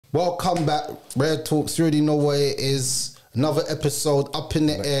Welcome back, Rare Talks. You already know what it is. Another episode up in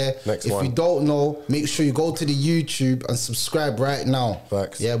the air. If you don't know, make sure you go to the YouTube and subscribe right now.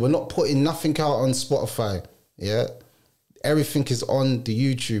 Facts. Yeah, we're not putting nothing out on Spotify. Yeah, everything is on the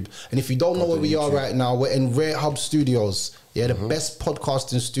YouTube. And if you don't know where we are right now, we're in Rare Hub Studios. Yeah, the best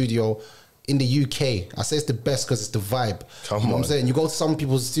podcasting studio in the UK. I say it's the best because it's the vibe. You know what I'm saying? You go to some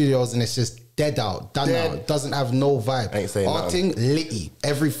people's studios and it's just dead out, done out. It doesn't have no vibe. Ain't saying Our thing, litty.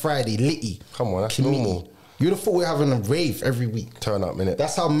 Every Friday, litty. Come on, that's normal. You'd have thought we're having a rave every week. Turn up, innit?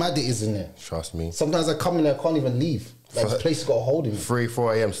 That's how mad it is in there. Trust me. Sometimes I come in there, I can't even leave. Like the place has got a hold of me. 3,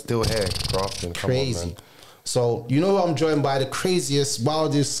 4 a.m. still here, grafting. Crazy. Come on, man. So, you know I'm joined by the craziest,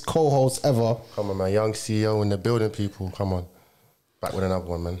 wildest co-host ever. Come on, man. Young CEO in the building, people. Come on. Back with another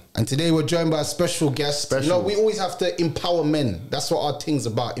one, man. And today we're joined by a special guest. You know, we always have to empower men. That's what our thing's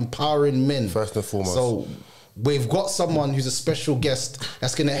about, empowering men. First and foremost. So we've got someone who's a special guest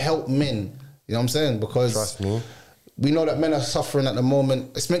that's going to help men. You know what I'm saying? Because trust me, we know that men are suffering at the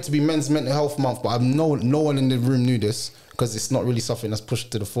moment. It's meant to be Men's Mental Health Month, but no one in the room knew this because it's not really something that's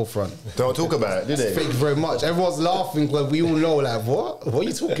pushed to the forefront. Don't talk about it, do they? Thank you very much. Everyone's laughing because we all know, like, what? What are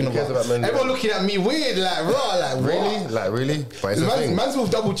you talking about? Everyone looking at me weird, like, raw, like, really? What? Like, really? But it's man's will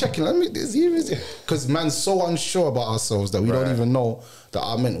double checking. Let me, because man's so unsure about ourselves that we don't even know that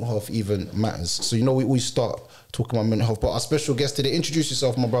our mental health even matters. So, you know, we start talking about mental health. But our special guest today, introduce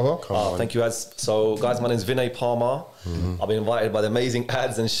yourself, my brother. Thank you, Az. So, guys, my name is Vinay Palmer. I've been invited by the amazing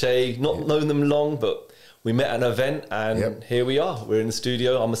Ads and Shay. Not known them long, but we met at an event, and here we are. We're in the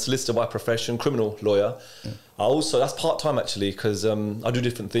studio. I'm a solicitor by profession, criminal lawyer. I also, that's part-time actually, because I do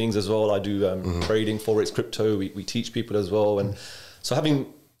different things as well. I do trading, forex, crypto. We teach people as well. And so having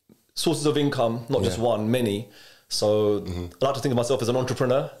sources of income, not just one, many. So I like to think of myself as an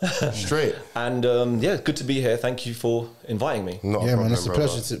entrepreneur. Straight. And yeah, good to be here. Thank you for inviting me. Man, it's a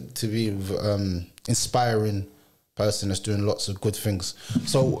pleasure to be with inspiring person that's doing lots of good things.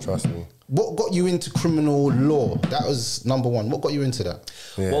 So trust me. What got you into criminal law? That was number one. What got you into that?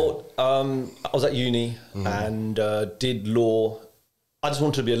 Well, I was at uni and did law. I just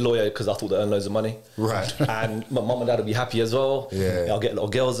wanted to be a lawyer because I thought they earn loads of money. Right. And my mum and dad would be happy as well. Yeah. I'll get a lot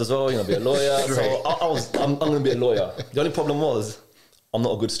of girls as well, you know, be a lawyer. So I'm going to be a lawyer. The only problem was I'm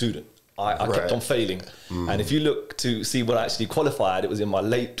not a good student. I kept on failing. And if you look to see what I actually qualified, it was in my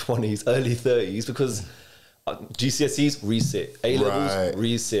late 20s, early 30s, because GCSEs, resit. A-levels,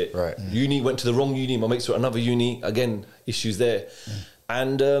 resit. Right. Uni, went to the wrong uni. My mates were at another uni. Again, issues there.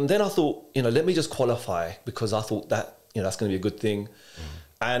 And then I thought, you know, let me just qualify because I thought that, you know, that's going to be a good thing.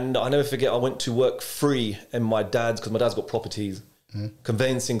 And I never forget, I went to work free in my dad's, because my dad's got properties,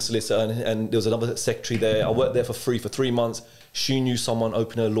 conveyancing solicitor, and there was another secretary there. I worked there for free for 3 months. She knew someone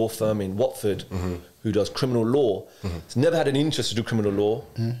opening a law firm in Watford who does criminal law. So never had an interest to do criminal law,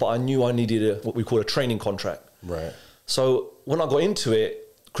 but I knew I needed what we call a training contract. Right. So when I got into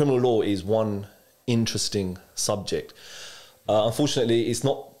it, criminal law is one interesting subject. Unfortunately, it's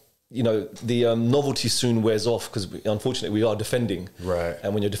not, you know, the novelty soon wears off because unfortunately we are defending. Right.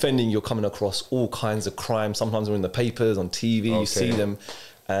 And when you're defending, you're coming across all kinds of crime. Sometimes they're in the papers, on TV, you see them.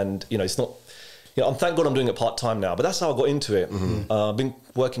 And, you know, it's not, you know, thank God I'm doing it part-time now, but that's how I got into it. I've been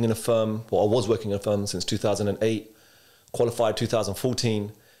working in a firm, well, I was working in a firm since 2008, qualified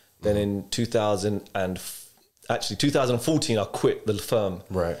 2014. Then in 2014, I quit the firm.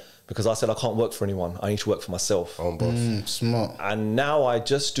 Right. Because I said, I can't work for anyone. I need to work for myself. Own boss. Smart. And now I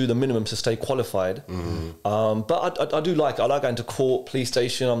just do the minimum to stay qualified. But I do like it. I like going to court, police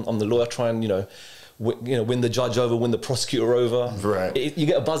station. I'm the lawyer trying, you know, win the judge over, win the prosecutor over. Right. You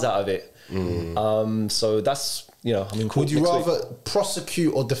get a buzz out of it. So that's, you know, I'm in court. Would you rather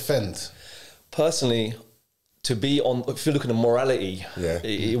prosecute or defend? Personally, to be on, if you're looking at morality,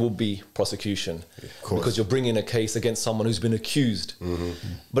 it will be prosecution. Because you're bringing a case against someone who's been accused.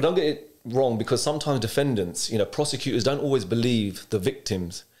 But don't get it wrong, because sometimes defendants, you know, prosecutors don't always believe the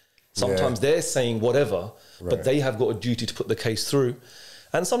victims. Sometimes they're saying whatever, but they have got a duty to put the case through.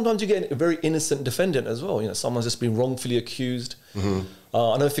 And sometimes you get a very innocent defendant as well. You know, someone's just been wrongfully accused. I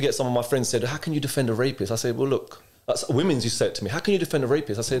never forget, some of my friends said, how can you defend a rapist? I said, well, look, women's used to say it to me, how can you defend a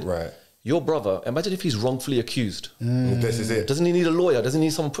rapist? I said, your brother, imagine if he's wrongfully accused. This is it. Doesn't he need a lawyer? Doesn't he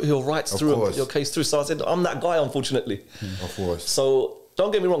need someone put your rights through and put your case through? So I said, I'm that guy, unfortunately. Of course. So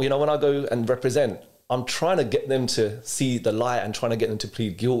don't get me wrong, you know, when I go and represent, I'm trying to get them to see the light and trying to get them to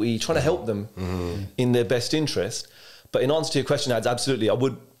plead guilty, trying to help them in their best interest. But in answer to your question, Ads, absolutely, I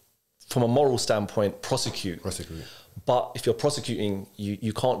would, from a moral standpoint, prosecute. But if you're prosecuting,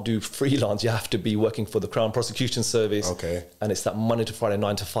 you can't do freelance. You have to be working for the Crown Prosecution Service. Okay. And it's that Monday to Friday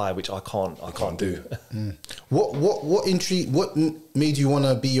 9 to 5, which I can't do. What intrigue? What made you want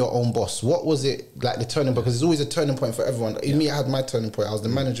to be your own boss? What was it like the turning point? Because there's always a turning point for everyone. In me, I had my turning point. I was the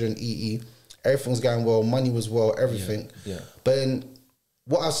manager in EE. Everything was going well. Money was well. Everything. Yeah. But then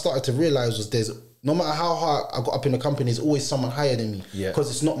what I started to realize was no matter how hard I got up in the company, there's always someone higher than me. Yeah. Because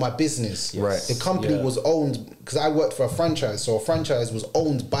it's not my business. Right. The company was owned, because I worked for a franchise, so a franchise was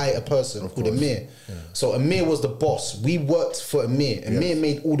owned by a person called Amir. Yeah. So Amir was the boss. We worked for Amir. Amir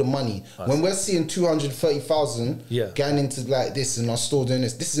made all the money. When we're seeing 230,000 going into like this in our store doing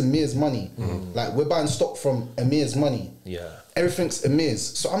this is Amir's money. Like we're buying stock from Amir's money. Yeah. Everything's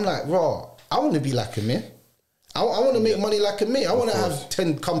Amir's. So I'm like, raw, I want to be like Amir. I want to make money like Amir. I want to have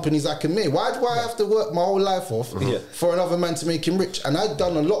 10 companies like Amir. Why do I have to work my whole life off for another man to make him rich? And I've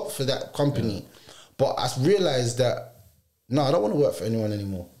done a lot for that company. But I realised that, no, I don't want to work for anyone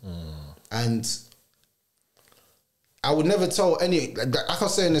anymore. And I would never tell any, like I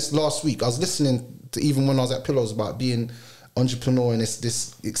was saying this last week, I was listening to even when I was at Pillows about being entrepreneur and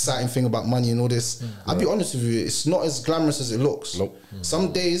this exciting thing about money and all this. I'll be honest with you, it's not as glamorous as it looks.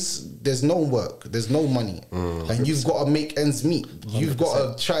 Some days there's no work, there's no money, and you've got to make ends meet. You've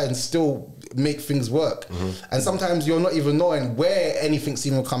got to try and still make things work, and sometimes you're not even knowing where anything's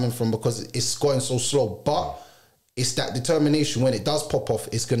even coming from because it's going so slow. But it's that determination, when it does pop off,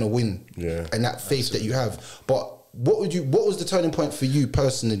 it's gonna win, and that faith that you have. But what was the turning point for you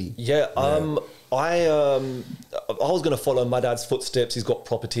personally? I was going to follow my dad's footsteps. He's got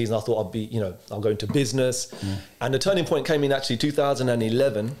properties, and I thought I'll go into business. And the turning point came in actually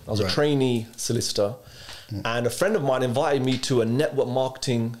 2011. I was a trainee solicitor, and a friend of mine invited me to a network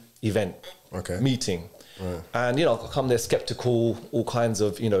marketing event meeting. And I come there skeptical, all kinds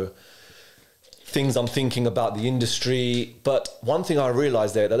of things I'm thinking about the industry. But one thing I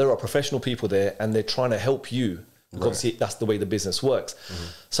realized that there are professional people there, and they're trying to help you. Obviously, that's the way the business works.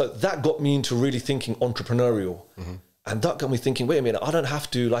 So that got me into really thinking entrepreneurial. And that got me thinking, wait a minute, I don't have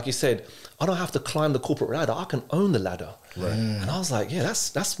to, like you said, I don't have to climb the corporate ladder. I can own the ladder. And I was like, yeah,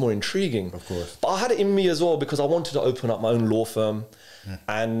 that's more intriguing. Of course. But I had it in me as well, because I wanted to open up my own law firm.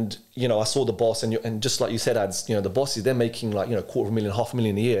 And, I saw the boss, and just like you said, Ads, the bosses, they're making like, $250,000,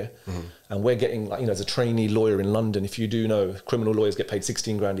 $500,000 a year. And we're getting like, as a trainee lawyer in London, if you do know, criminal lawyers get paid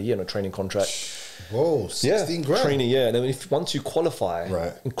 16 grand a year on a training contract. Whoa, 16 grand. Training, and then once you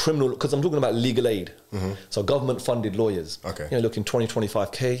qualify in criminal, because I'm talking about legal aid, so government funded lawyers, looking 20,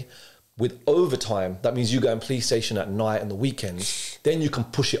 25K with overtime. That means you go in police station at night and the weekends, then you can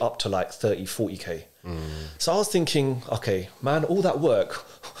push it up to like 30, 40K. So I was thinking, okay, man, all that work,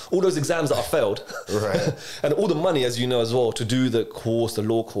 all those exams that I failed, and all the money, as you know as well, to do the course, the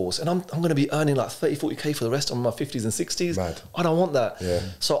law course, and I'm going to be earning like 30, 40K for the rest of my 50s and 60s. I don't want that.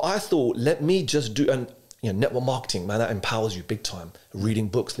 So I thought, let me just do, and network marketing, man, that empowers you big time. Reading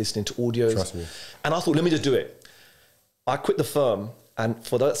books, listening to audios. Trust me. And I thought, let me just do it. I quit the firm. And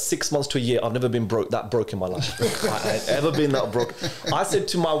for that 6 months to a year, I've never been that broke in my life. I ain't ever been that broke. I said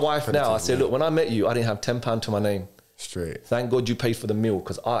to my wife now, I said, look, when I met you, I didn't have £10 to my name. Straight. Thank God you paid for the meal,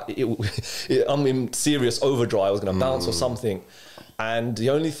 because I'm in serious overdrive. I was going to bounce or something. And the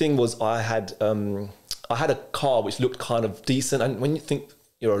only thing was I had a car which looked kind of decent. And when you think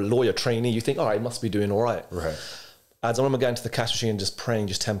you're a lawyer trainee, you think, all right, it must be doing all right. As I remember going to the cash machine and just praying,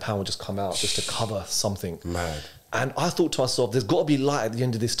 just £10 would just come out just to cover something. Mad. And I thought to myself, there's got to be light at the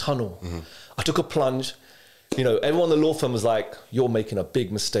end of this tunnel. I took a plunge. Everyone in the law firm was like, you're making a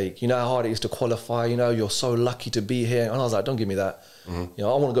big mistake. You know how hard it is to qualify. You're so lucky to be here. And I was like, don't give me that. I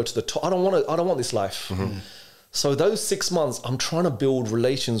want to go to the top. I don't want this life. So those 6 months, I'm trying to build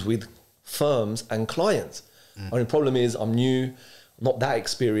relations with firms and clients. Only problem is I'm new, not that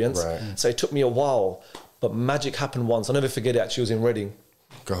experienced. So it took me a while, but magic happened once. I'll never forget it. Actually, it was in Reading.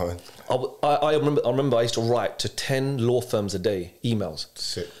 Go on. I remember I used to write to 10 law firms a day, emails.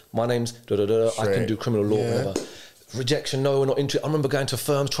 Sick. My name's I can do criminal law, whatever. Rejection, no, we're not into it. I remember going to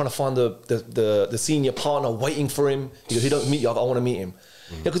firms trying to find the senior partner, waiting for him. He goes, he don't meet you, I want to meet him.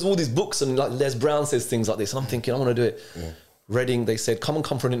 Because all these books, and like Les Brown says things like this, and I'm thinking, I want to do it. Reading, they said, come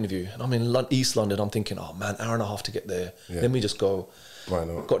for an interview. And I'm in East London, I'm thinking, oh man, hour and a half to get there. Let me just go. Why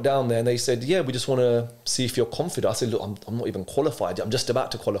not? Got down there and they said, yeah, we just want to see if you're confident. I said, look, I'm not even qualified. I'm just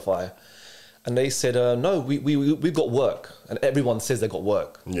about to qualify. And they said, no, we've got work. And everyone says they got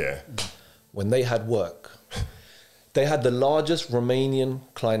work. When they had work, they had the largest Romanian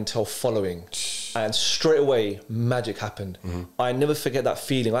clientele following And straight away, magic happened. I never forget that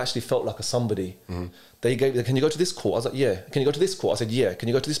feeling. I actually felt like a somebody. They gave, can you go to this court? I was like, yeah. Can you go to this court? I said, yeah. Can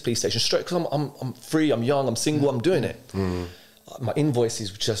you go to this police station? Straight, because I'm free, I'm young, I'm single, I'm doing it. My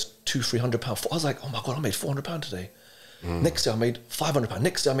invoices were just £200-300. I was like, oh my God, I made £400 today. Next day I made £500.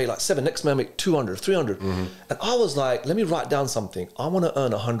 Next day I made like 7. Next day I made 200, 300. And I was like, let me write down something. I want to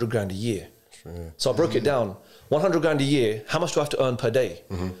earn 100 grand a year. So I broke it down. 100 grand a year, how much do I have to earn per day?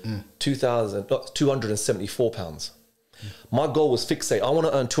 £274. My goal was fixate. I want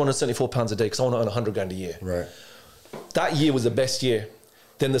to earn £274 a day because I want to earn 100 grand a year. Right. That year was the best year.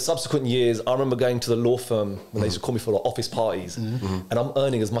 Then the subsequent years, I remember going to the law firm when they used to call me for like office parties, and I'm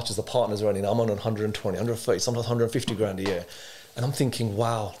earning as much as the partners are earning. I'm on 120, 130, sometimes 150 grand a year. And I'm thinking,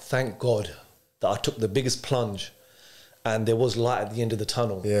 wow, thank God that I took the biggest plunge and there was light at the end of the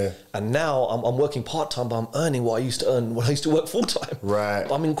tunnel. Yeah. And now I'm working part-time, but I'm earning what I used to earn when I used to work full-time.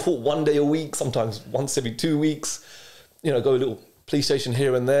 Right. I'm in court 1 day a week, sometimes once every 2 weeks, you know, go a little police station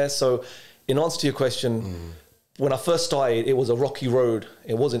here and there. So in answer to your question, when I first started, it was a rocky road.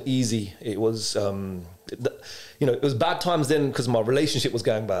 It wasn't easy. It was, you know, it was bad times then because my relationship was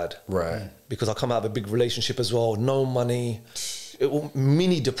going bad. Right. Because I come out of a big relationship as well, no money,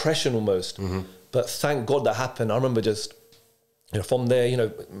 mini depression almost. But thank God that happened. I remember just, you know, from there, you know,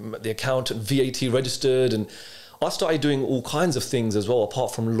 the accountant, VAT registered, and I started doing all kinds of things as well,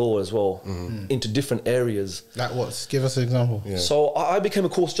 apart from law as well, into different areas. Like what? Give us an example. Yeah. So I became a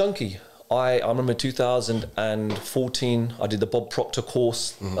course junkie. I remember in 2014, I did the Bob Proctor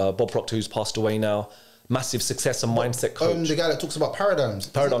course. Bob Proctor, who's passed away now, massive success and mindset coach. The guy that talks about paradigms.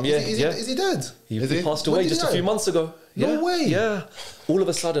 Paradigm, Is he dead? He passed away just a few months ago. No way. Yeah, all of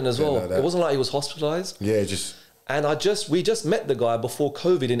a sudden as well. Know It wasn't like he was hospitalized. Yeah, just. And we just met the guy before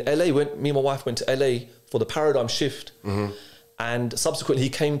COVID in LA. Me and my wife went to LA for the paradigm shift, and subsequently he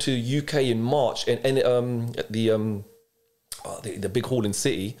came to UK in March at the big hall in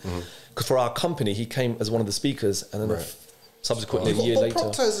City, because for our company he came as one of the speakers, and then subsequently a year later. Bob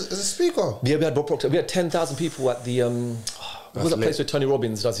Proctor as a speaker. Yeah, we had Bob Proctor. We had 10,000 people at the what was that place where Tony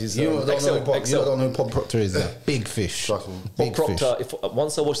Robbins does his Excel? You don't know who Bob Proctor is. Big fish. Bob Proctor.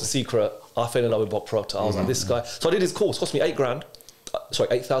 Once I watched The Secret, I fell in love with Bob Proctor. I was like, this guy. So I did his course. Cost me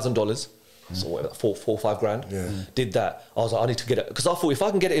 $8,000. So what, $4 or $5 grand. Yeah. Did that. I was like, I need to get it, because I thought if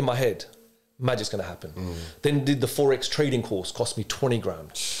I can get it in my head, magic's going to happen. Then did the Forex trading course. Cost me 20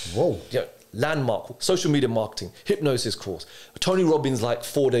 grand. Whoa. Yeah. Landmark, social media marketing, hypnosis course, Tony Robbins, like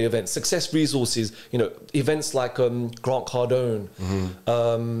 4-day events, success resources, you know, events like Grant Cardone.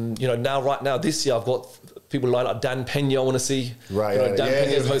 You know, right now, this year, I've got people like Dan Pena I want to see. Right, you know, Dan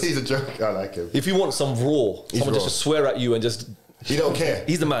Pena's he's a joke. I like him. If you want some someone just to swear at you and just... He don't care.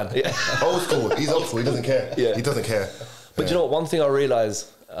 He's the man. Yeah. Old school. He's old school. He doesn't care. Yeah. He doesn't care. But you know what? One thing I realised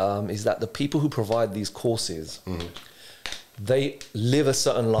is that the people who provide these courses, they live a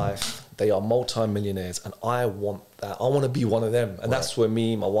certain life. They are multi-millionaires, and I want that. I want to be one of them. And that's where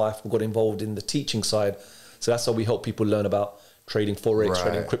me, my wife, got involved in the teaching side. So that's how we help people learn about trading Forex,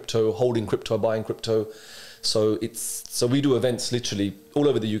 trading crypto, holding crypto, buying crypto. So we do events literally all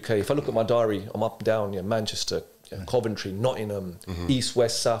over the UK. If I look at my diary, I'm up and down, Manchester, Coventry, Nottingham, East,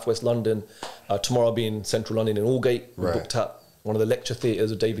 West, South, West London. Tomorrow I'll be in Central London in Aldgate. We booked at one of the lecture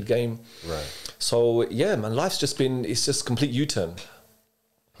theatres of David Game. So yeah, man, life's just been, it's just complete U-turn.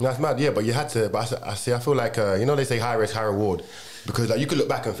 That's mad, yeah, but you had to. But I feel like, you know, they say high risk, high reward, because like you could look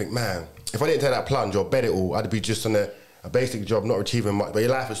back and think, man, if I didn't take that plunge or bet it all, I'd be just on a basic job, not achieving much. But your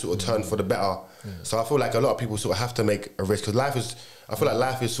life is sort of turned for the better. So I feel like a lot of people sort of have to make a risk, because I feel like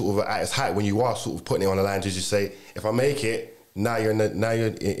life is sort of at its height when you are sort of putting it on the line to just say, if I make it, now you're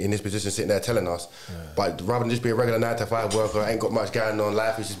in this position sitting there telling us. But rather than just be a regular 9-to-5 worker, I ain't got much going on,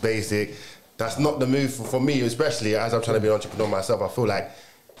 life is just basic. That's not the move for me, especially as I'm trying to be an entrepreneur myself. I feel like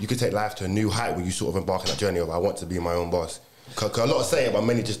you could take life to a new height when you sort of embark on that journey of I want to be my own boss. Because a lot say it, but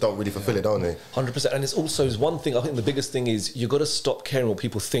many just don't really fulfill it, don't they? 100%. And it's also one thing, I think the biggest thing is you got to stop caring what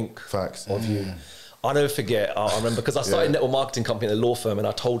people think of you. I never forget, I remember, because I started a network marketing company at a law firm, and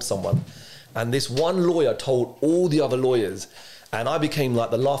I told someone, and this one lawyer told all the other lawyers, and I became like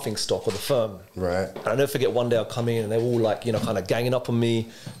the laughing stock of the firm. Right. And I never forget, one day I come in and they're all like, you know, kind of ganging up on me,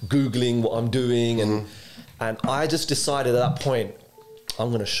 Googling what I'm doing. And I just decided at that point, I'm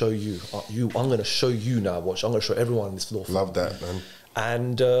going to show you. I'm going to show you now, watch. I'm going to show everyone in this law firm. Love that, man.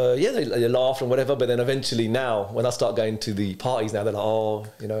 And yeah, they laugh and whatever. But then eventually now, when I start going to the parties now, they're like, oh,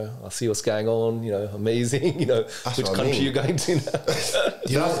 you know, I see what's going on, you know, amazing, you know, That's which what I country mean. you're going to now.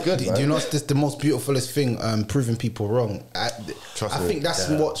 Do you know, That's good, do man. you know what's the most beautifulest thing? Proving people wrong. I Trust me. think that's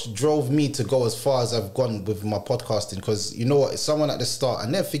what drove me to go as far as I've gone with my podcasting. Because you know what, someone at the start, I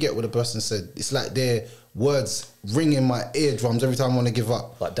never forget what the person said. It's like their words ring in my eardrums every time I want to give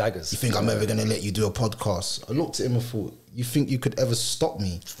up. Like daggers. You think I'm ever going to let you do a podcast? I looked at him and thought, you think you could ever stop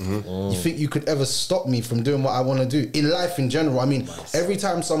me? You think you could ever stop me from doing what I want to do? In life in general, I mean, every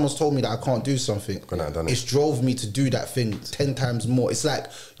time someone's told me that I can't do something, it's drove me to do that thing 10 times more. It's like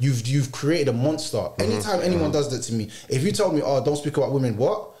you've created a monster. Anytime anyone does that to me, if you tell me, oh, don't speak about women,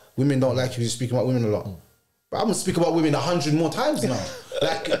 what? Women don't like you speaking about women a lot. But I'm going to speak about women 100 more times now.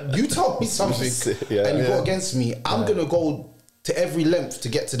 Like, you told me something and you go against me, I'm going to go to every length to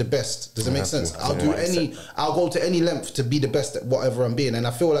get to the best. Does it make sense? I'll go to any length to be the best at whatever I'm being. And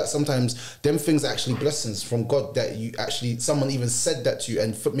I feel like sometimes them things are actually blessings from God, that you actually, someone even said that to you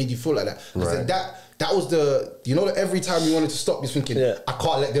and made you feel like that. Right. That was the, you know, that every time you wanted to stop, you're thinking, I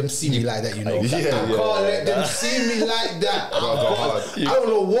can't let them see me like that, you know. I can't let them see me like that. I don't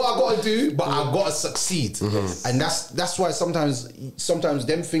know what I got to do, but I got to succeed. And that's why sometimes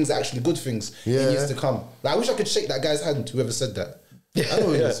them things are actually good things in years to come. Like, I wish I could shake that guy's hand, whoever said that. I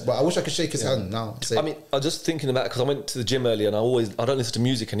know he is, but I wish I could shake his hand now. I mean, I was just thinking about it because I went to the gym earlier and I don't listen to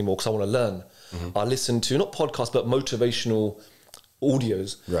music anymore because I want to learn. I listen to, not podcasts, but motivational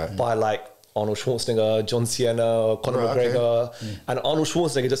audios by like Arnold Schwarzenegger, John Cena, Conor McGregor. And Arnold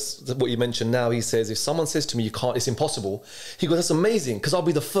Schwarzenegger, just what you mentioned now, he says, if someone says to me, you can't, it's impossible, he goes, that's amazing, because I'll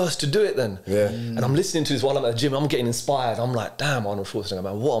be the first to do it then. And I'm listening to this while I'm at the gym, I'm getting inspired. I'm like, damn, Arnold Schwarzenegger,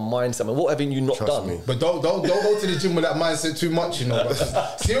 man, what a mindset, man, what haven't you not done? Me. But don't go to the gym with that mindset too much, you know.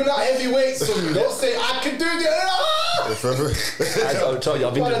 See, you're not heavy weights on you. Don't say, I can do this. I'll tell you,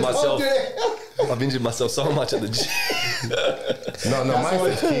 I've injured myself. I've injured myself so much at the gym. No,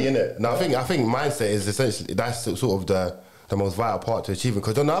 mindset's key, innit? No, I think mindset is essentially, that's sort of the most vital part to achieving.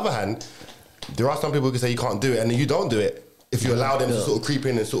 Because on the other hand, there are some people who can say you can't do it, and then you don't do it if you allow them to sort of creep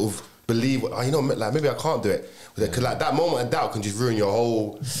in and sort of believe, oh, you know, like maybe I can't do it. Because like that moment of doubt can just ruin your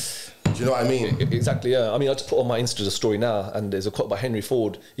whole. Do you know what I mean? Exactly. Yeah. I mean, I just put on my Insta a story now, and there's a quote by Henry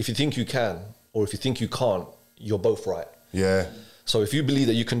Ford: "If you think you can, or if you think you can't, you're both right." Yeah. So if you believe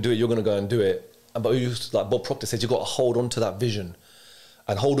that you can do it, you're going to go and do it. But like Bob Proctor said, you've got to hold on to that vision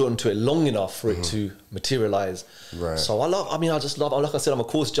and hold on to it long enough for it to materialize. Right. So I just love, like I said, I'm a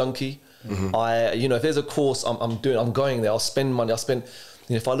course junkie. If there's a course I'm going there, I'll spend money.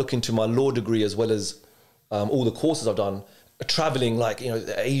 If I look into my law degree as well as all the courses I've done, traveling like,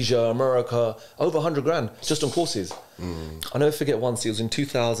 Asia, America, over 100 grand just on courses. I'll never forget once, it was in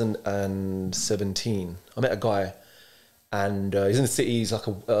 2017. I met a guy, and he's in the city. He's like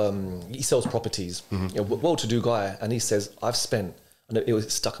he sells properties, well-to-do guy. And he says, I've spent, and it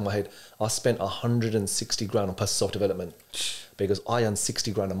was stuck in my head, I spent 160 grand on personal self-development because I earn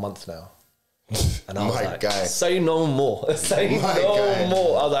 60 grand a month now. And I was like, say no more. Say no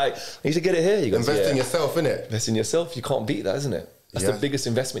more. I was like, you need to get it here. You invest in yourself, innit? Invest in yourself. You can't beat that, isn't it? That's the biggest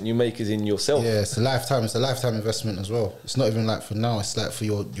investment you make is in yourself. Yeah, it's a lifetime investment as well. It's not even like for now, it's like for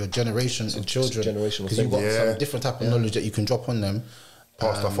your generation and children. Because you've got some different type of knowledge that you can drop on them.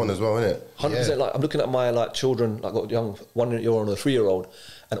 Pass stuff on as well, innit? 100%. Like, I'm looking at my children, like, I've got a young 1-year-old and a 3-year-old,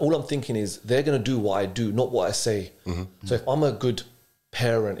 and all I'm thinking is they're going to do what I do, not what I say. So if I'm a good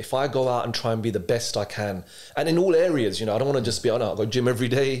parent, if I go out and try and be the best I can, and in all areas, I don't want to just be, I go gym every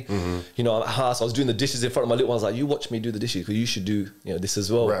day, at house, I was doing the dishes in front of my little ones, like, you watch me do the dishes because you should do this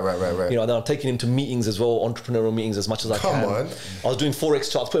as well. Right. And then I'm taking him to meetings as well, entrepreneurial meetings as much as I can. Come on. I was doing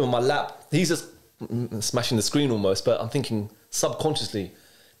Forex charts, putting him on my lap. He's just smashing the screen almost, but I'm thinking subconsciously,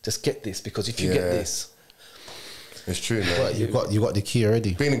 just get this, because if you get this, it's true, man. You got the key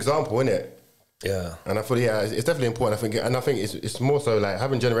already. Be an example, innit? Yeah, and I thought it's definitely important. I think it's more so like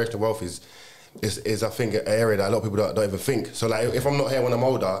having generational wealth is I think an area that a lot of people don't even think. So like if I'm not here when I'm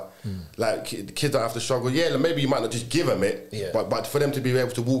older, like kids don't have to struggle. Yeah, like maybe you might not just give them it, but for them to be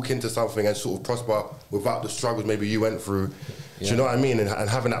able to walk into something and sort of prosper without the struggles maybe you went through. Do you know what I mean? And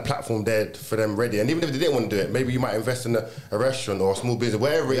having that platform there for them ready. And even if they didn't want to do it, maybe you might invest in a restaurant or a small business,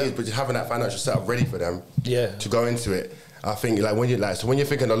 wherever it is, but just having that financial setup ready for them to go into it. I think when you're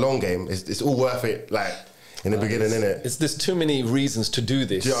thinking the long game, it's all worth it. Like in the beginning, innit? There's too many reasons to do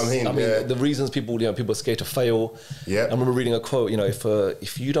this. Do you know what I mean? The reasons people are scared to fail. Yeah. I remember reading a quote.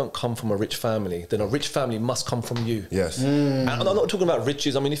 If you don't come from a rich family, then a rich family must come from you. Yes. And I'm not talking about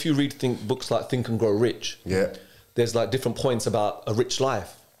riches. I mean, if you read books like Think and Grow Rich, there's like different points about a rich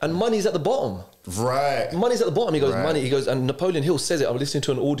life. And money's at the bottom. Right. Money's at the bottom. He goes, money. He goes, and Napoleon Hill says it. I was listening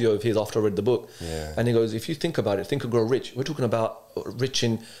to an audio of his after I read the book. Yeah. And he goes, if you think about it, think and grow rich. We're talking about rich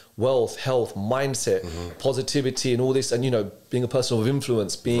in wealth, health, mindset, positivity and all this. And, you know, being a person of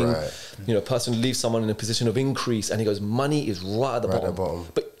influence, being, you know, a person who leaves someone in a position of increase. And he goes, money is right at the bottom.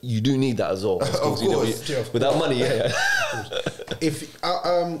 But you do need that as well. Of course. You know, without money, If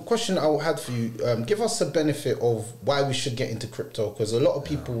question I had for you, give us a benefit of why we should get into crypto, because a lot of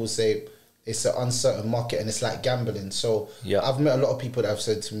people will say it's an uncertain market and it's like gambling. So I've met a lot of people that have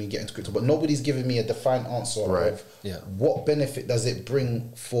said to me get into crypto, but nobody's given me a defined answer of what benefit does it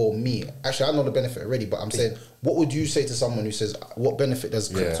bring for me. Actually, I know the benefit already, but I'm saying, what would you say to someone who says, what benefit does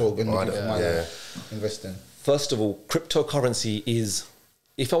crypto going to give for my investing? First of all, cryptocurrency is,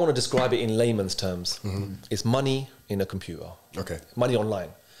 if I want to describe it in layman's terms, it's money in a computer. Okay. Money online.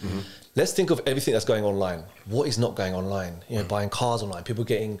 Let's think of everything that's going online. What is not going online? You know, buying cars online, people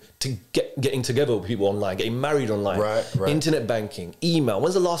getting together with people online, getting married online, internet banking, email.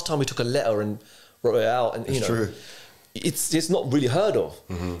 When's the last time we took a letter and wrote it out? And you know, it's not really heard of.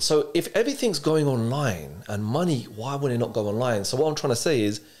 So if everything's going online and money, why would it not go online? So what I'm trying to say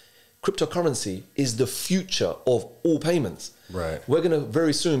is, cryptocurrency is the future of all payments. We're going to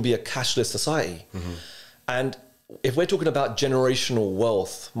very soon be a cashless society. And if we're talking about generational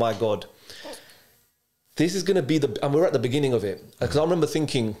wealth, my God, this is going to be and we're at the beginning of it. Because I remember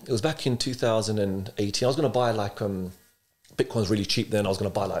thinking, it was back in 2018, I was going to buy like, Bitcoin's really cheap then, I was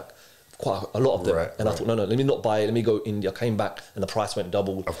going to buy like quite a lot of them. And I thought, no, let me not buy it, let me go India. I came back and the price went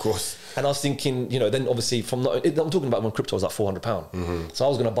double. Of course. And I was thinking, you know, then obviously I'm talking about when crypto was like £400. So I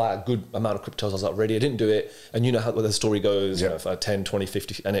was going to buy a good amount of cryptos. I was like, ready. I didn't do it. And you know how the story goes, you know, for 10, 20,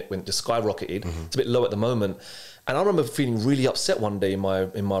 50, and it went just skyrocketed. It's a bit low at the moment. And I remember feeling really upset one day in my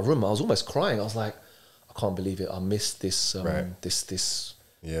room. I was almost crying. I was like, I can't believe it. I missed this, this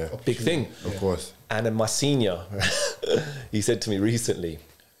big thing. Of course. And then my senior, he said to me recently,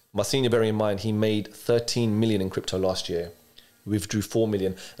 my senior, bearing in mind, he made 13 million in crypto last year. Withdrew 4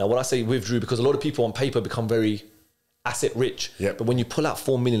 million. Now, when I say withdrew, because a lot of people on paper become very asset rich. But when you pull out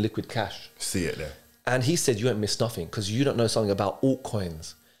 4 million liquid cash. See it there. And he said, you ain't missed nothing because you don't know something about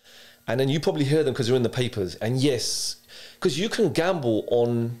altcoins. And then you probably hear them because you're in the papers. And yes, because you can gamble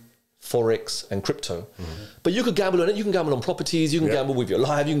on Forex and crypto, but you could gamble on it. You can gamble on properties. You can gamble with your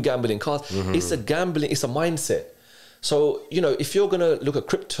life. You can gamble in cars. It's a gambling. It's a mindset. So, you know, if you're going to look at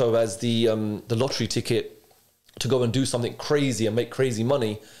crypto as the lottery ticket to go and do something crazy and make crazy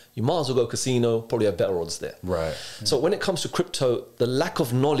money, you might as well go casino, probably have better odds there. So when it comes to crypto, the lack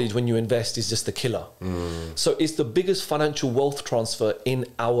of knowledge when you invest is just the killer. So it's the biggest financial wealth transfer in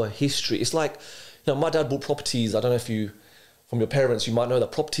our history. It's like, you know, my dad bought properties. I don't know if you, from your parents, you might know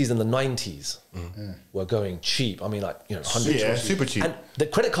that properties in the 90s were going cheap. I mean, like, you know, 100 super cheap. And the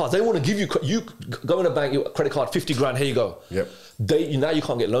credit cards, they want to give you go in a bank, your credit card, 50 grand, here you go. Now you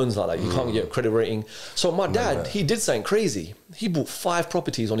can't get loans like that. You can't get a credit rating. So my dad, he did something crazy. He bought 5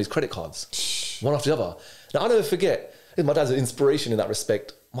 properties on his credit cards, one after the other. Now, I'll never forget, my dad's an inspiration in that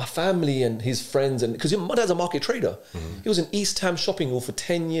respect. My family and his friends, and because my dad's a market trader. He was in East Ham shopping mall for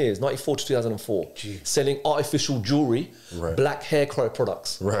 10 years, 94 to 2004, selling artificial jewelry, black hair care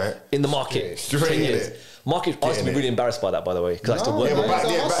products in the market. 10 years. Market, I used to be really embarrassed by that, by the way, because I used to work.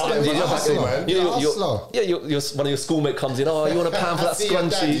 You're one of your schoolmate comes in, oh, you want a pound for that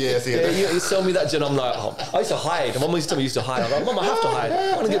scrunchie? You sell me that, Jen. I'm like, oh. I used to hide. My mum used to tell me, I was like, Mum, I have to hide.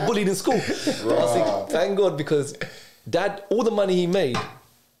 I want to get bullied in school. But I was thinking, thank God, because Dad, all the money he made,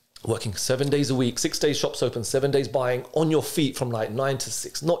 working 7 days a week, 6 days shops open, 7 days buying, on your feet from like 9 to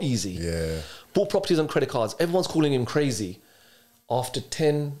 6, not easy. Bought properties on credit cards. Everyone's calling him crazy. After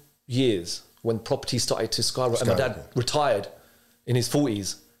 10 years, when property started to skyrocket, and my dad retired in his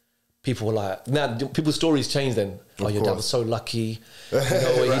 40s, people were like, now people's stories changed then. Oh, your dad was so lucky. You know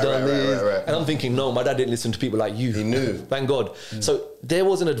what he done this. And I'm thinking, no, my dad didn't listen to people like you. He knew. Thank God. So there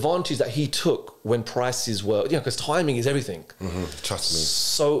was an advantage that he took when prices were, you know, because timing is everything. Trust me.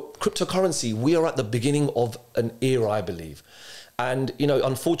 So cryptocurrency, we are at the beginning of an era, I believe. And, you know,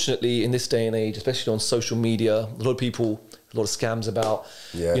 unfortunately, in this day and age, especially on social media, a lot of people, a lot of scams about,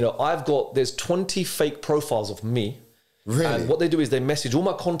 you know, there's 20 fake profiles of me. Really? And what they do is they message all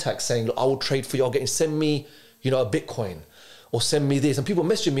my contacts saying, look, I will trade for you. Send me, you know, a Bitcoin, or send me this. And people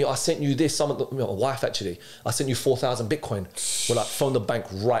messaging me, I sent you this. My wife actually, I sent you 4,000 Bitcoin. We're like, phone the bank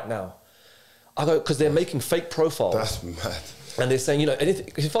right now. I go, because they're making fake profiles. That's mad. And they're saying, you know,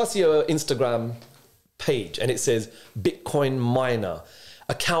 if I see an Instagram page and it says Bitcoin miner,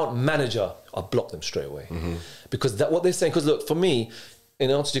 account manager, I block them straight away. Because what they're saying, because look, for me, in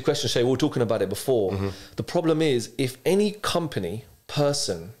answer to your question, Shay, we were talking about it before. The problem is, if any company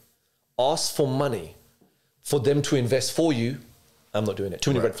person asks for money for them to invest for you, I'm not doing it.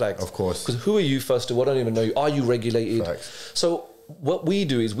 Too many red flags. Of course. Because who are you, first of all? I don't even know you. Are you regulated? Facts. So what we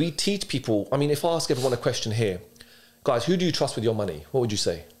do is we teach people. I mean, if I ask everyone a question here, guys, who do you trust with your money? What would you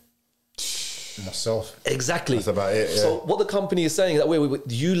say? Myself. Exactly. That's about it, yeah. So what the company is saying is that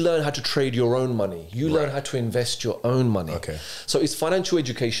you learn how to trade your own money. You learn how to invest your own money. Okay. So it's financial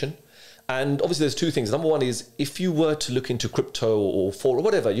education. And obviously there's two things. Number one is if you were to look into crypto or for or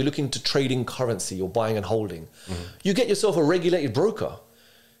whatever, you're looking to trading currency or buying and holding, you get yourself a regulated broker.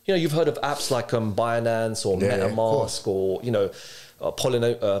 You know, you've heard of apps like Binance or MetaMask or, you know,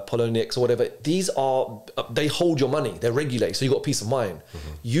 Poloniex or whatever. These are, they hold your money. They're regulated. So you've got peace of mind.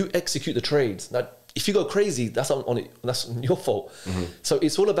 You execute the trades. Now, if you go crazy, that's on it. That's your fault. So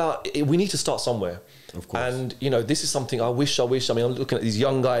it's all about, we need to start somewhere. Of course. And, you know, this is something I wish. I mean, I'm looking at these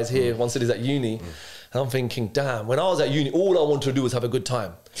young guys here, one said he's at uni, and I'm thinking, damn, when I was at uni, all I wanted to do was have a good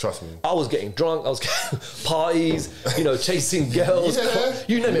time. Trust me. I was getting drunk, I was getting parties, you know, chasing girls,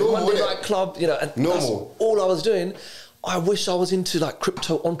 you name it, Monday night club, you know, and that's all I was doing. I wish I was into like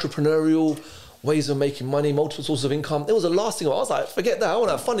crypto entrepreneurial ways of making money, multiple sources of income. It was the last thing I was like, forget that, I want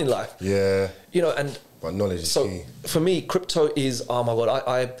to have fun in life. Yeah. You know, and but knowledge is key. For me, crypto is, oh my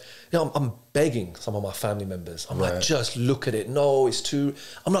God, I'm begging some of my family members. I'm like, just look at it. No, it's too.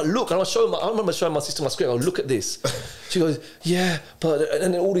 I'm like, look, and I remember showing my sister my screen. I go, look at this. She goes, yeah, but,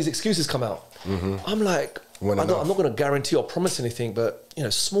 and then all these excuses come out. I'm like, I'm not going to guarantee or promise anything, but, you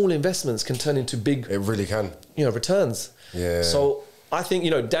know, small investments can turn into big. It really can. You know, returns. Yeah. So I think,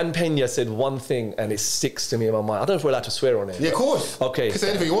 you know, Dan Pena said one thing and it sticks to me in my mind. I don't know if we're allowed to swear on it. Yeah, of course. Okay. You can say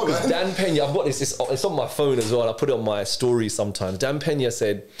anything you want, man. Dan Pena, I've got this, it's on my phone as well. I put it on my stories sometimes. Dan Pena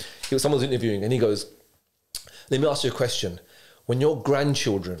said, someone was interviewing and he goes, let me ask you a question. When your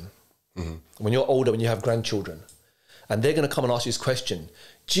grandchildren, when you're older, when you have grandchildren, and they're going to come and ask you this question,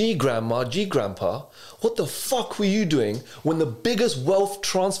 gee, grandma, gee, grandpa, what the fuck were you doing when the biggest wealth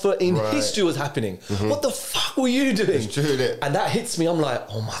transfer in history was happening? What the fuck were you doing? It's true, isn't it? And that hits me. I'm like,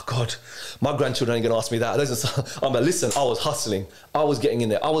 oh my God, my grandchildren ain't going to ask me that. I'm like, listen, I was hustling. I was getting in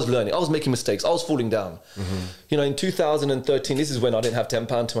there. I was learning. I was making mistakes. I was falling down. You know, in 2013, this is when I didn't have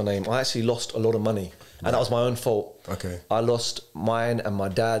 £10 to my name. I actually lost a lot of money. And that was my own fault. Okay. I lost mine and my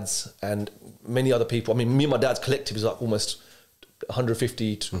dad's and many other people. I mean, me and my dad's collective is like almost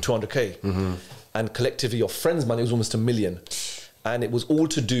 150 to 200K. And collectively, your friend's money was almost $1 million. And it was all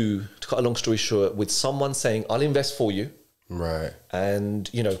to do, to cut a long story short, with someone saying, I'll invest for you. Right. And,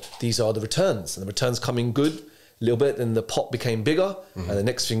 you know, these are the returns. And the returns coming good a little bit. And the pot became bigger. And the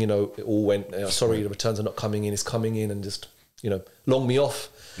next thing, you know, it all went, sorry, the returns are not coming in. It's coming in and just, you know, long me off.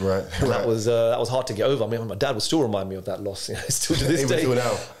 Right. That was hard to get over. I mean, my dad would still remind me of that loss, you know, still to this day.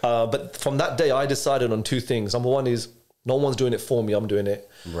 Now. But from that day, I decided on two things. Number one is no one's doing it for me. I'm doing it.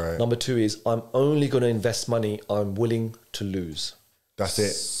 Right. Number two is I'm only going to invest money I'm willing to lose. That's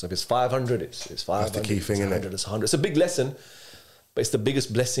it. So if it's 500, it's 500. That's the key thing, isn't it? It's 100. It's a big lesson, but it's the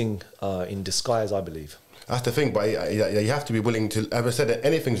biggest blessing in disguise, I believe. That's the thing, but you have to be willing to, as I said,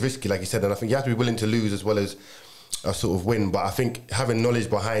 anything's risky, like you said, and I think you have to be willing to lose as well as a sort of win. But I think having knowledge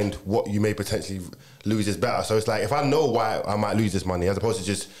behind what you may potentially lose is better. So it's like, if I know why I might lose this money, as opposed to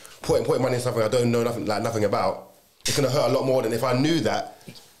just putting money in something I don't know nothing about, it's going to hurt a lot more than if I knew that.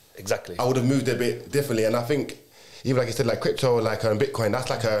 Exactly. I would have moved a bit differently. And I think, even like you said, like crypto, like Bitcoin, that's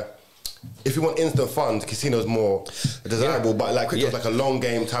like if you want instant funds, casino's more desirable, but like crypto's like a long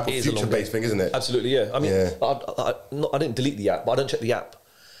game type of future-based thing, isn't it? Absolutely, yeah. I mean, I didn't delete the app, but I don't check the app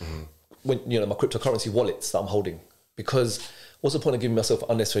when, you know, my cryptocurrency wallets that I'm holding, because what's the point of giving myself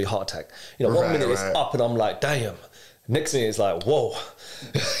an unnecessary heart attack? You know, 1 minute it's up and I'm like, damn. Next minute it's like, whoa,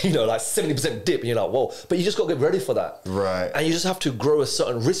 you know, like 70% dip, and you're like, whoa. But you just got to get ready for that. Right. And you just have to grow a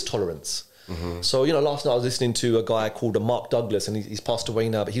certain risk tolerance. So, you know, last night I was listening to a guy called Mark Douglas, and he's passed away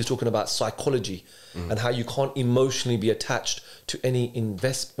now, but he was talking about psychology and how you can't emotionally be attached to any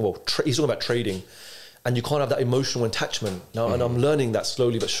investment. Well, he's talking about trading, and you can't have that emotional attachment. Now, and I'm learning that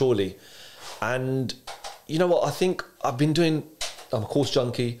slowly but surely. And you know what? I think I've been doing, I'm a course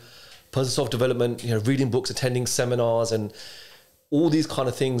junkie, personal self-development, you know, reading books, attending seminars and all these kind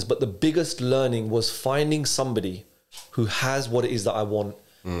of things. But the biggest learning was finding somebody who has what it is that I want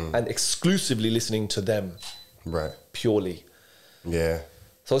and exclusively listening to them. Right. Purely. Yeah.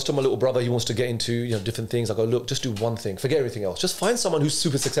 So I was telling my little brother, he wants to get into, you know, different things. I go, look, just do one thing. Forget everything else. Just find someone who's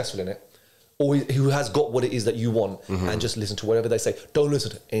super successful in it, or who has got what it is that you want, and just listen to whatever they say. Don't listen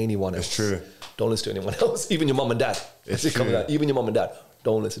to anyone else. It's true. Don't listen to anyone else. Even your mum and dad. It's true. Even your mum and dad.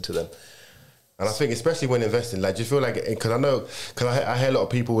 Don't listen to them. And I think especially when investing, like, do you feel like, because I hear a lot of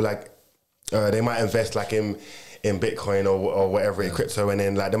people like, they might invest like in in Bitcoin or whatever, in crypto, and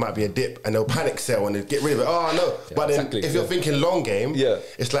then like there might be a dip and they'll panic sell and they get rid of it. Oh no! But then if you're thinking long game,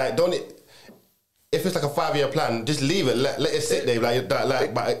 it's like if it's like a 5-year plan, just leave it, let it sit there.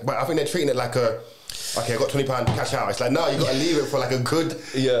 But I think they're treating it like okay, I got £20 cash out. It's like, no, you got to leave it for like a good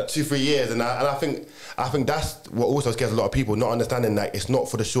 2-3 years. And I think that's what also scares a lot of people, not understanding that it's not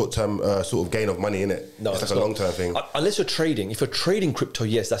for the short term sort of gain of money, innit? No, it's like a long term thing. Unless you're trading. If you're trading crypto,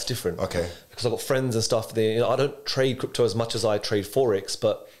 yes, that's different. Okay. Because I've got friends and stuff there. I don't trade crypto as much as I trade Forex,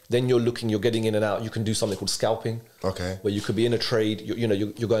 but then you're getting in and out. You can do something called scalping. Okay. Where you could be in a trade,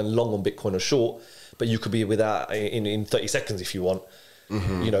 you're going long on Bitcoin or short, but you could be without in 30 seconds if you want.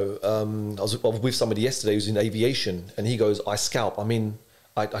 Mm-hmm. I was with somebody yesterday who's in aviation, and he goes, I scalp. I mean,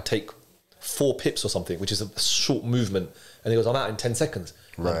 I take 4 pips or something, which is a short movement. And he goes, I'm out in 10 seconds.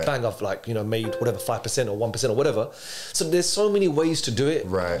 Right. And bang, I've made whatever, 5% or 1% or whatever. So there's so many ways to do it.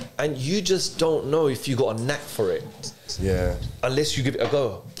 Right. And you just don't know if you got a knack for it. Yeah. Unless you give it a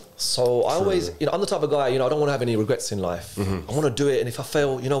go. So I always, I'm the type of guy, I don't want to have any regrets in life. Mm-hmm. I want to do it. And if I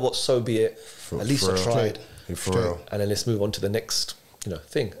fail, you know what, so be it. At least I tried. And then let's move on to the next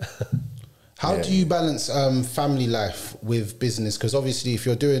thing. How do you balance family life with business? Because obviously if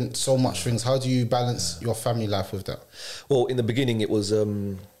you're doing so much things, how do you balance your family life with that? Well, in the beginning it was,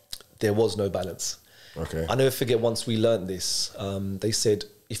 there was no balance. Okay. I never forget once we learned this, they said,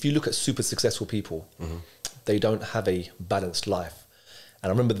 if you look at super successful people, they don't have a balanced life. And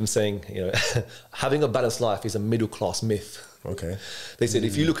I remember them saying, having a balanced life is a middle class myth. Okay. They said,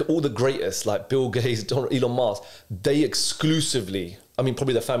 if you look at all the greatest, like Bill Gates, Elon Musk, they exclusively,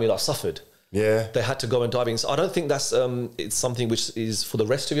 probably their family life suffered. Yeah. They had to go and diving. So I don't think that's, it's something which is for the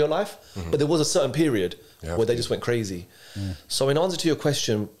rest of your life, but there was a certain period where they just went crazy. So in answer to your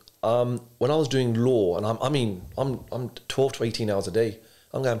question, when I was doing law, and I'm 12 to 18 hours a day,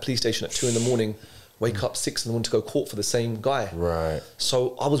 I'm going to police station at 2 in the morning, wake up 6 in the morning to go court for the same guy. Right.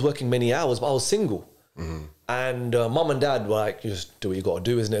 So I was working many hours, but I was single. Mm-hmm. And mum and dad were like, you just do what you got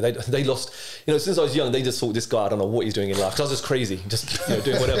to do, isn't it? They lost, since I was young, they just thought this guy, I don't know what he's doing in life. Because I was just crazy, just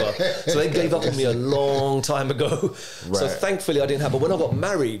doing whatever. So they gave up on me a long time ago. Right. So thankfully I didn't have, but when I got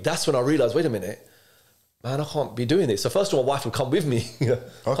married, that's when I realized, wait a minute, man, I can't be doing this. So first of all, my wife would come with me,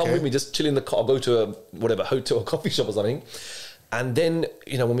 come with me, just chill in the car, go to a hotel or coffee shop or something. And then,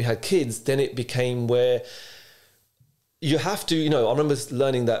 when we had kids, then it became where you have to, I remember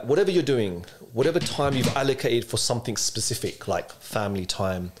learning that whatever you're doing, whatever time you've allocated for something specific, like family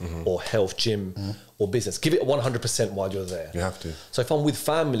time or health, gym or business, give it 100% while you're there. You have to. So if I'm with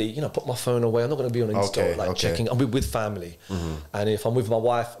family, put my phone away. I'm not going to be on Insta, checking. I'll be with family. And if I'm with my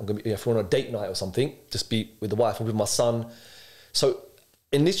wife, I'm going to be, if we're on a date night or something, just be with the wife. I'm with my son. So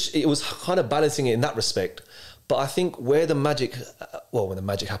it was kind of balancing it in that respect. But I think where the magic, when the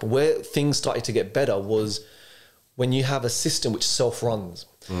magic happened, where things started to get better was when you have a system which self-runs.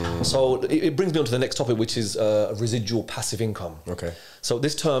 So it brings me on to the next topic, which is residual passive income. Okay. So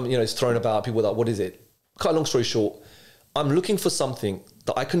this term, is thrown about, people are like, what is it? Cut a long story short, I'm looking for something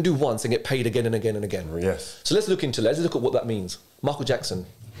that I can do once and get paid again and again and again. Yes. So let's look at what that means. Michael Jackson,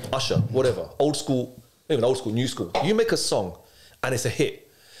 Usher, whatever, old school, even old school, new school. You make a song and it's a hit.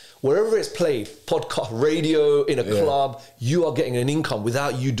 Wherever it's played, podcast, radio, in a club, you are getting an income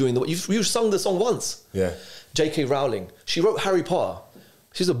without you doing you've sung the song once. Yeah. J.K. Rowling, she wrote Harry Potter.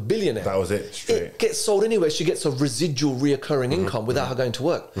 She's a billionaire. That was it, straight. It gets sold anyway. She gets a residual reoccurring income without her going to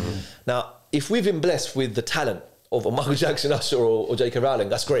work. Now, if we've been blessed with the talent of a Michael Jackson, Usher or J.K. Rowling,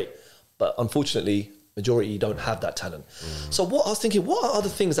 that's great. But unfortunately, majority don't have that talent. So I was thinking, what are other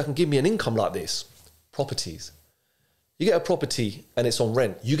things that can give me an income like this? Properties. You get a property and it's on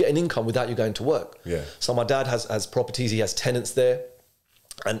rent. You get an income without you going to work. Yeah. So my dad has properties. He has tenants there,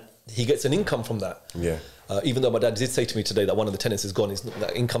 and he gets an income from that. Yeah. Even though my dad did say to me today that one of the tenants is gone,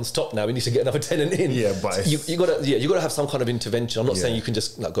 that income stopped now. We need to get another tenant in. Yeah, but you gotta have some kind of intervention. I'm not saying you can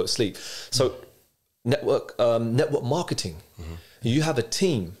just go to sleep. So network marketing. You have a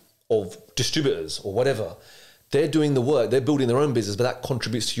team of distributors or whatever. They're doing the work. They're building their own business, but that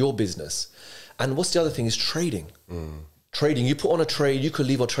contributes to your business. And what's the other thing is trading. Trading, you put on a trade, you could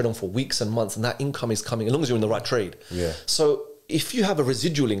leave a trade on for weeks and months, and that income is coming as long as you're in the right trade. Yeah. So if you have a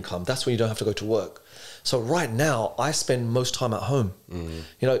residual income, that's when you don't have to go to work. So right now, I spend most time at home.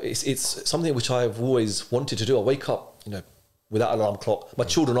 It's something which I've always wanted to do. I wake up, without an alarm clock. My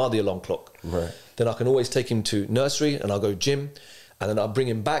children are the alarm clock. Right. Then I can always take him to nursery, and I'll go gym, and then I'll bring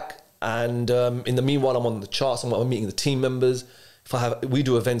him back. And in the meanwhile, I'm on the charts. I'm meeting the team members. We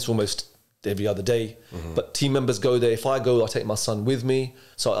do events almost every other day, but team members go there. If I go, I take my son with me,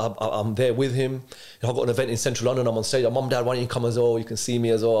 so I'm there with him. If I've got an event in central London, I'm on stage. Mum, Dad, why don't you come as well? You can see me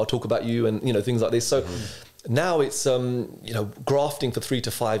as well. I'll talk about you and things like this. So Now it's, grafting for 3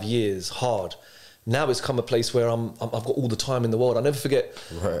 to 5 years, hard. Now it's come a place where I've got all the time in the world. I'll never forget,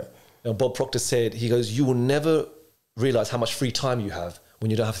 Bob Proctor said, he goes, you will never realize how much free time you have when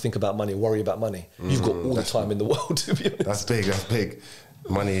you don't have to think about money or worry about money. You've got all the time in the world, to be honest. That's big.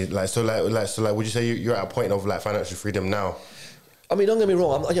 Money, so would you say you're at a point of like financial freedom now? I mean, don't get me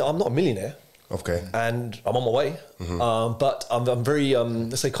wrong, I'm not a millionaire. Okay. And I'm on my way, but I'm very,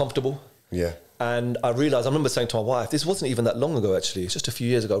 let's say, comfortable. Yeah. And I remember saying to my wife, this wasn't even that long ago, actually. It's just a few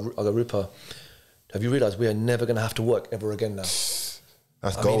years ago. I go, Rupa, have you realised we are never going to have to work ever again now?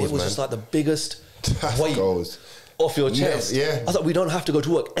 That's goals, man. It was just like the biggest weight off your chest. Yeah. I was like, we don't have to go to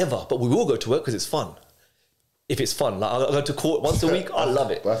work ever, but we will go to work because it's fun. If it's fun, like I go to court once a week, I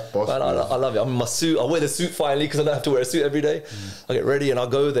love it. That's boss, man, I love it. I'm in my suit. I wear the suit finally because I don't have to wear a suit every day. I get ready and I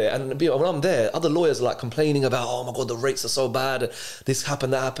go there. And when I'm there, other lawyers are like complaining about, oh my God, the rates are so bad. This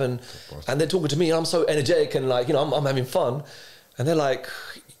happened, that happened. And they're talking to me and I'm so energetic and like, I'm having fun. And they're like,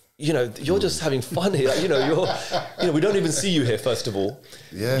 you're just having fun here. Like, we don't even see you here, first of all.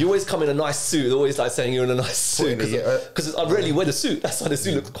 Yeah. You always come in a nice suit. They're always like saying you're in a nice suit. Because I rarely wear the suit. That's why the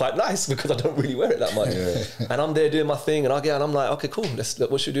suit looks quite nice, because I don't really wear it that much. Yeah. And I'm there doing my thing and I'm like, okay, cool.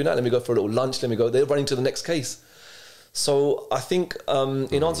 What should we do now? Let me go for a little lunch. Let me go. They're running to the next case. So I think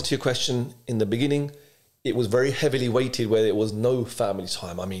in answer to your question, in the beginning, it was very heavily weighted where there was no family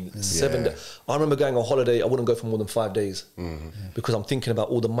time. I mean, 7 days. I remember going on holiday, I wouldn't go for more than 5 days because I'm thinking about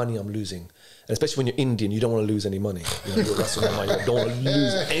all the money I'm losing. And especially when you're Indian, you don't want to lose any money. You're wrestling with money. You don't want to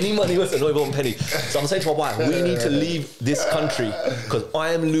lose any money, not even one penny. So I'm saying to my wife, we need to leave this country because I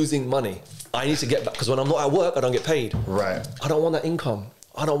am losing money. I need to get back because when I'm not at work, I don't get paid. Right. I don't want that income.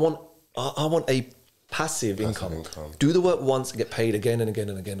 I want a passive income. Do the work once and get paid again and again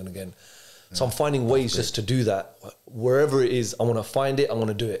and again and again. So I'm finding ways just to do that. Wherever it is, I want to find it, I want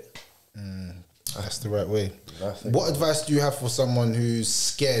to do it. That's the right way. What advice do you have for someone who's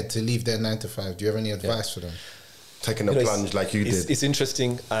scared to leave their 9 to 5? Do you have any advice for them? Taking the plunge like you did. It's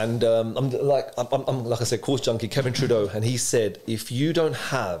interesting. And I'm like I said, course junkie, Kevin Trudeau, and he said, if you don't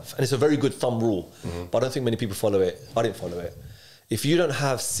have, and it's a very good thumb rule, but I don't think many people follow it. I didn't follow it. If you don't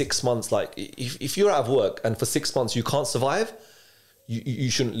have 6 months, like if you're out of work and for 6 months you can't survive,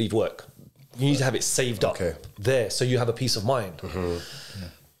 you shouldn't leave work. You need to have it saved up there so you have a peace of mind.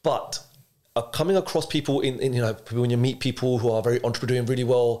 But coming across people when you meet people who are very entrepreneurial, really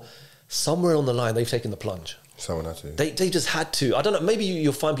well, somewhere on the line they've taken the plunge. Someone had to. They just had to. I don't know. Maybe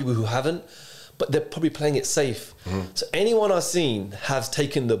you'll find people who haven't, but they're probably playing it safe. So anyone I've seen has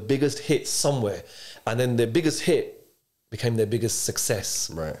taken the biggest hit somewhere, and then their biggest hit became their biggest success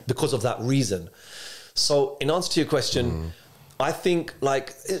because of that reason. So in answer to your question. I think,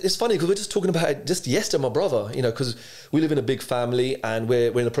 like, it's funny because we're just talking about it just yesterday, my brother, because we live in a big family and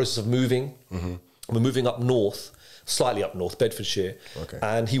we're in the process of moving. We're moving up north, slightly up north, Bedfordshire.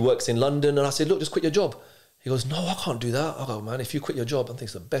 And he works in London. And I said, look, just quit your job. He goes, no, I can't do that. I go, man, if you quit your job, I think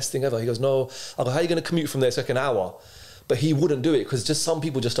it's the best thing ever. He goes, no. I go, how are you going to commute from there? It's like an hour. But he wouldn't do it because just some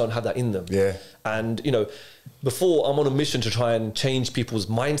people just don't have that in them. Yeah. And, before I'm on a mission to try and change people's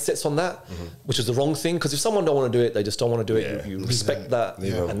mindsets on that, which is the wrong thing. Because if someone don't want to do it, they just don't want to do it. You respect that.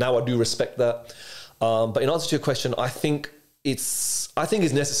 Yeah. And now I do respect that. But in answer to your question, I think it's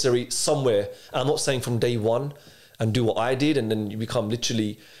necessary somewhere. And I'm not saying from day one and do what I did. And then you become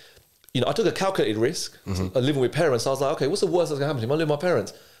literally, I took a calculated risk living with parents. I was like, okay, what's the worst that's going to happen to me? I live with my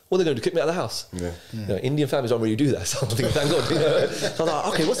parents. What are they going to do? Kick me out of the house? Yeah. Indian families don't really do that. So I'm thinking, thank God. So I was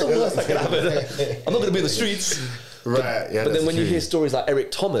like, okay, what's the worst that can happen? I'm not going to be in the streets. Right. But then when you hear stories like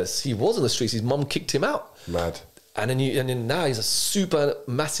Eric Thomas, he was in the streets. His mum kicked him out. Mad. And then now he's a super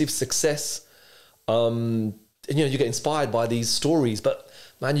massive success. And you get inspired by these stories. But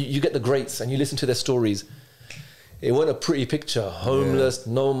man, you get the greats and you listen to their stories. It wasn't a pretty picture. Homeless,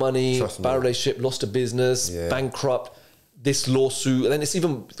 no money, bad relationship, lost a business, bankrupt. This lawsuit, and then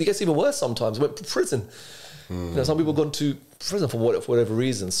it gets even worse sometimes. Went to prison. Some people have gone to prison for whatever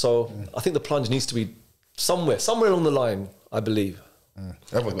reason. So I think the plunge needs to be somewhere along the line, I believe.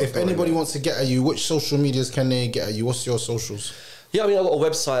 If anybody wants to get at you, which social medias can they get at you? What's your socials? Yeah, I mean, I've got a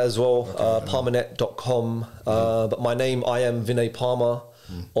website as well, palmernet.com. But my name, I am Vinay Palmer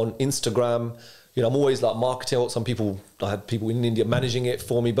on Instagram. I'm always like marketing. I had people in India managing it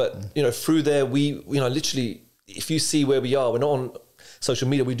for me. But, through there, we, literally, if you see where we are, we're not on social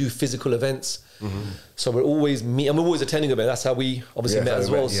media, we do physical events. So we're always I'm always attending events. That's how we obviously met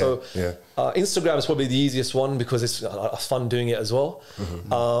as well. Instagram is probably the easiest one because it's fun doing it as well.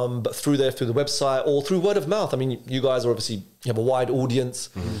 But through the website or through word of mouth. I mean, you guys are obviously, you have a wide audience.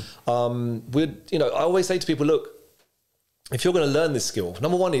 I always say to people, look, if you're going to learn this skill,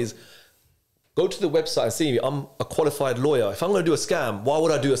 number one is Go to the website and see, I'm a qualified lawyer. If I'm going to do a scam, why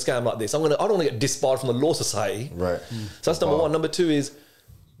would I do a scam like this? I don't want to get disbarred from the law society. Right. So that's number one. Number two is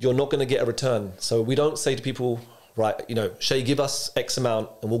you're not going to get a return. So we don't say to people, right, you know, Shay, give us X amount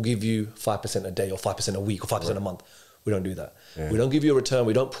and we'll give you 5% a day or 5% a week or 5% a month. We don't do that. Yeah. We don't give you a return.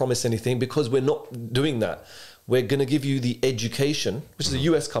 We don't promise anything because we're not doing that. We're going to give you the education, which is a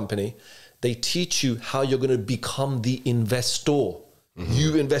US company. They teach you how you're going to become the investor.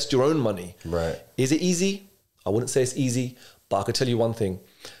 You invest your own money. Right. Is it easy? I wouldn't say it's easy, but I could tell you one thing.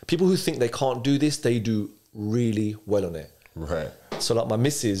 People who think they can't do this, they do really well on it. Right. So like my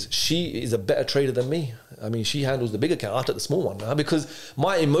missus, she is a better trader than me. I mean, she handles the big account. I take the small one now because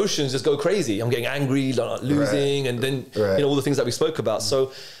my emotions just go crazy. I'm getting angry, like losing, and then you know all the things that we spoke about.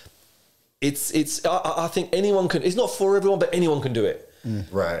 So I think anyone can. It's not for everyone, but anyone can do it.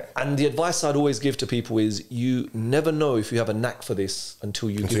 Right. And the advice I'd always give to people is you never know if you have a knack for this until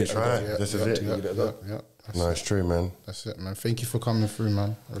you give it a go. Yeah, this is it. No, it's true, man. That's it, man. Thank you for coming through,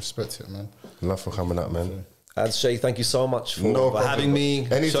 man. I respect it, man. Love for coming up, man. And Shay, thank you so much for having me,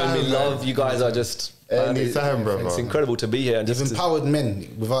 showing me love. Man. You guys are just... Anytime, bro. It's incredible to be here. And you've empowered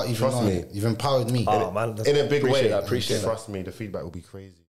men without even knowing. You've empowered me. Oh, man. In a big way. I appreciate that. Trust me, the feedback will be crazy.